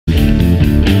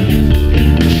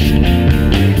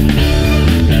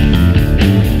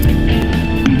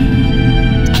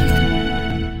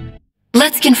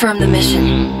Let's confirm the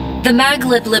mission. The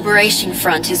Maghreb Liberation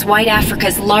Front is White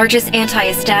Africa's largest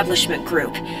anti-establishment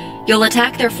group. You'll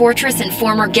attack their fortress in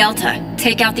former Gelts'a,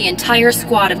 take out the entire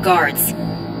squad of guards.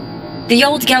 The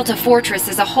old Gelts'a fortress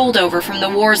is a holdover from the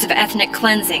wars of ethnic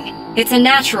cleansing. It's a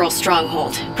natural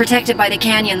stronghold, protected by the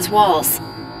canyon's walls.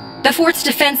 The fort's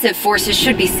defensive forces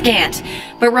should be scant,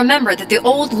 but remember that the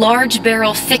old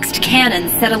large-barrel fixed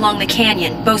cannons set along the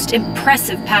canyon boast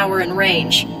impressive power and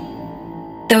range.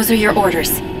 Those are your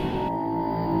orders.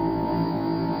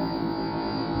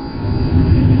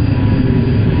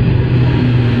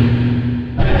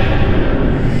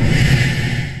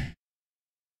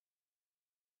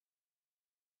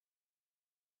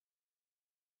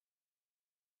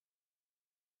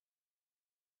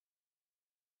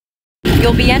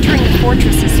 You'll be entering the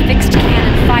fortress's fixed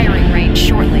cannon firing range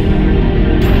shortly.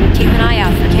 Keep an eye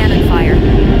out for cannon fire.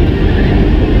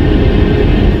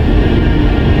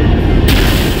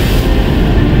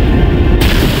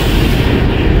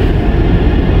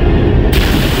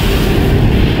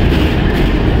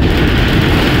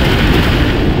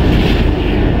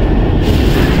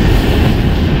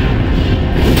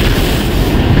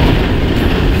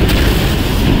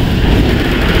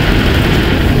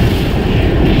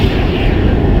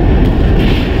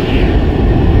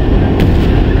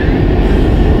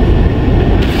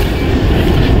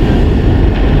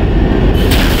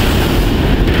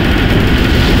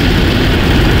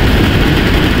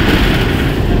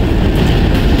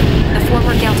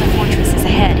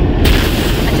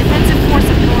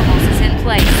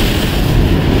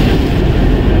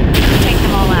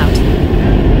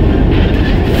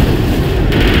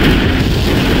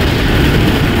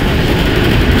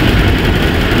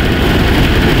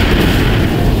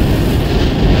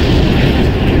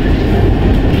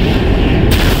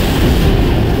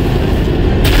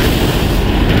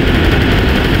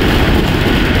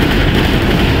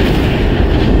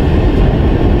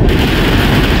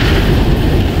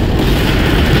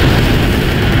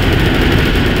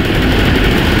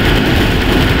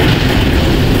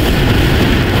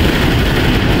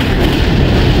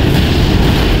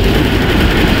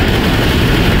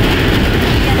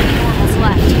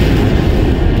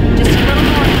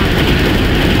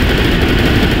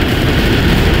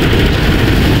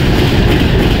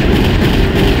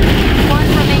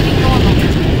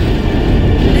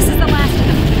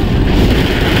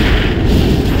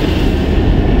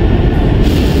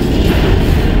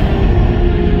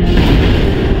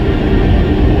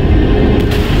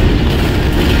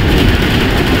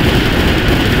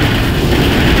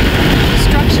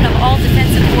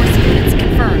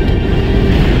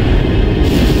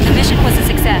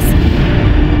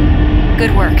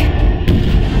 Good work.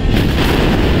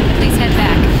 Please head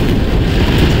back.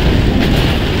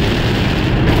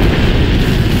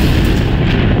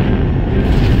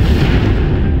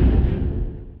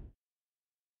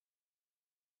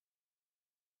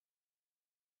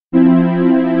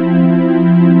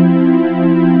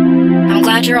 I'm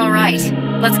glad you're all right.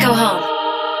 Let's go home.